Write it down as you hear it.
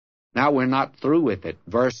Now we're not through with it.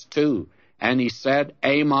 Verse 2, and he said,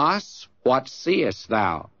 Amos, what seest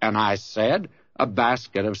thou? And I said, a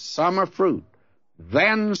basket of summer fruit.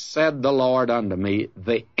 Then said the Lord unto me,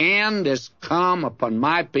 the end is come upon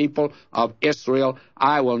my people of Israel.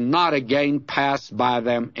 I will not again pass by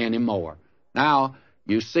them any more. Now,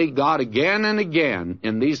 you see, God again and again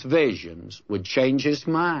in these visions would change his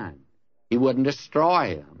mind. He wouldn't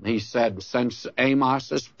destroy them. He said, since Amos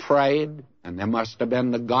has prayed, and there must have been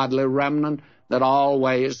the godly remnant that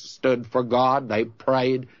always stood for God, they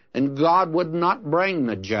prayed, and God would not bring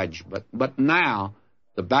the judgment. But now,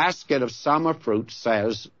 the basket of summer fruit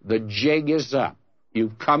says, the jig is up.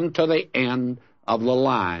 You've come to the end of the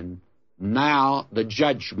line. Now the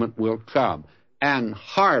judgment will come. And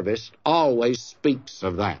harvest always speaks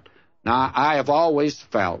of that. Now, I have always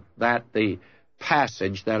felt that the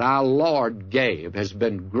passage that our Lord gave has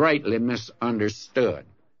been greatly misunderstood.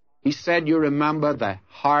 He said, you remember, the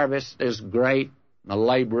harvest is great, the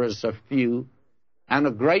laborers are few. And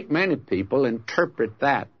a great many people interpret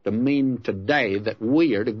that to mean today that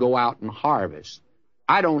we are to go out and harvest.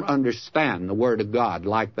 I don't understand the Word of God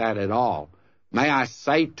like that at all. May I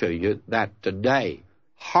say to you that today,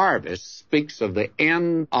 harvest speaks of the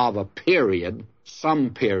end of a period,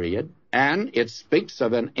 some period, and it speaks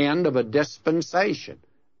of an end of a dispensation.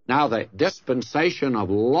 Now, the dispensation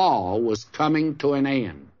of law was coming to an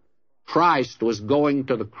end. Christ was going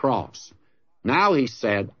to the cross. Now he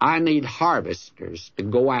said, I need harvesters to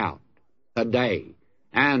go out today.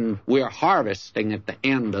 And we're harvesting at the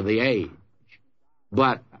end of the age.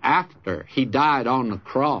 But after he died on the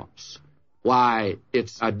cross, why,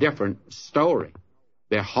 it's a different story.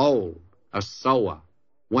 Behold, a sower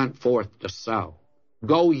went forth to sow.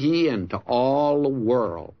 Go ye into all the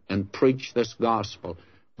world and preach this gospel.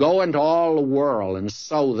 Go into all the world and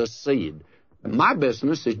sow the seed. My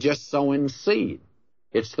business is just sowing seed.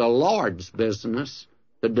 It's the Lord's business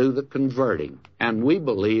to do the converting. And we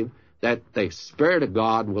believe that the Spirit of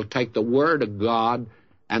God will take the Word of God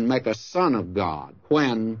and make a son of God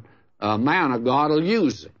when a man of God will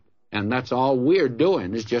use it. And that's all we're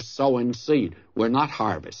doing is just sowing seed. We're not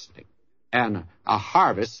harvesting. And a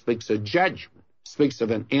harvest speaks of judgment, speaks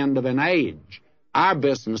of an end of an age. Our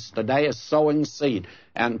business today is sowing seed.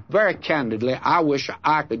 And very candidly, I wish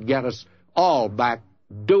I could get us all back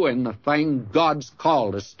doing the thing God's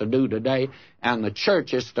called us to do today, and the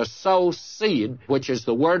church is to sow seed, which is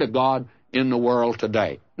the Word of God in the world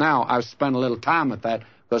today. Now, I've spent a little time with that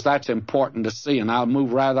because that's important to see, and I'll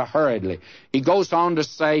move rather hurriedly. He goes on to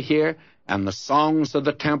say here, and the songs of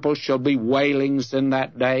the temple shall be wailings in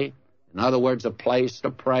that day. In other words, a place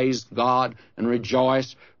to praise God and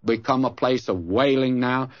rejoice, become a place of wailing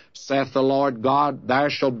now. Saith the Lord God, there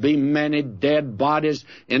shall be many dead bodies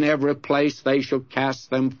in every place. They shall cast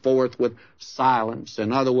them forth with silence.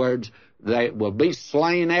 In other words, they will be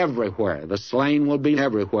slain everywhere. The slain will be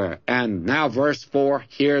everywhere. And now verse 4,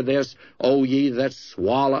 hear this, O ye that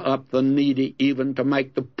swallow up the needy, even to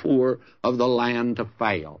make the poor of the land to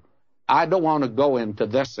fail. I don't want to go into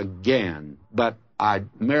this again, but I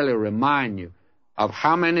merely remind you of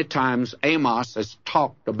how many times Amos has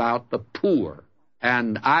talked about the poor.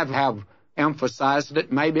 And I have emphasized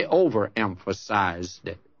it, maybe overemphasized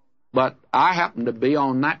it. But I happen to be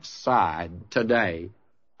on that side today.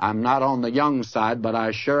 I'm not on the young side, but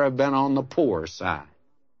I sure have been on the poor side.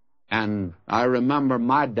 And I remember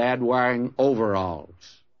my dad wearing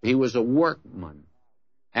overalls. He was a workman.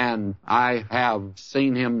 And I have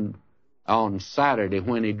seen him on Saturday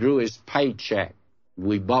when he drew his paycheck.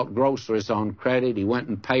 We bought groceries on credit. He went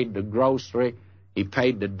and paid the grocery. He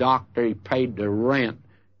paid the doctor. He paid the rent.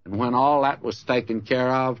 And when all that was taken care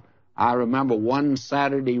of, I remember one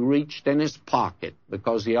Saturday he reached in his pocket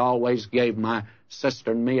because he always gave my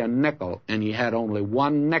sister and me a nickel, and he had only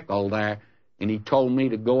one nickel there, and he told me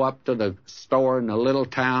to go up to the store in the little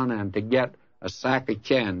town and to get a sack of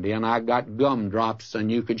candy, and I got gumdrops, and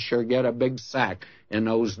you could sure get a big sack in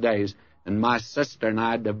those days. And my sister and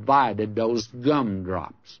I divided those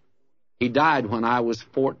gumdrops. He died when I was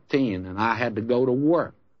 14, and I had to go to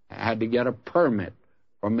work. I had to get a permit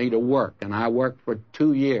for me to work, and I worked for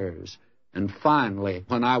 2 years. And finally,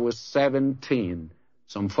 when I was 17,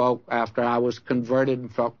 some folk, after I was converted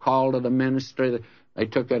and felt called to the ministry, they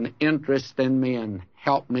took an interest in me and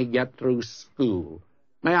helped me get through school.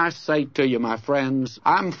 May I say to you, my friends,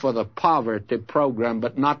 I'm for the poverty program,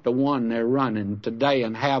 but not the one they're running today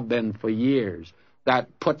and have been for years.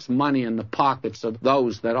 That puts money in the pockets of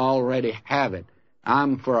those that already have it.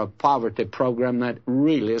 I'm for a poverty program that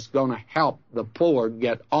really is going to help the poor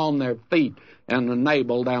get on their feet and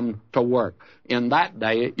enable them to work. In that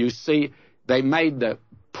day, you see, they made the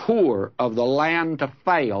poor of the land to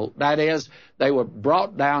fail. That is, they were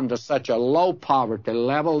brought down to such a low poverty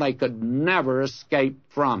level they could never escape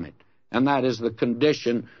from it. And that is the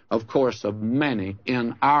condition, of course, of many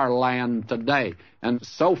in our land today. And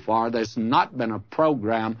so far, there's not been a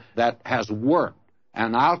program that has worked.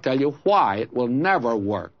 And I'll tell you why it will never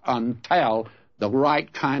work until the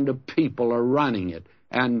right kind of people are running it.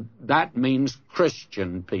 And that means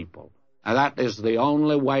Christian people. And that is the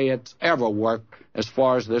only way it's ever worked as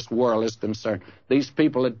far as this world is concerned. These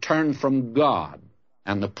people had turned from God,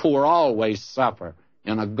 and the poor always suffer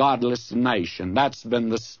in a godless nation. That's been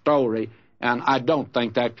the story, and I don't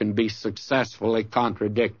think that can be successfully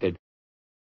contradicted.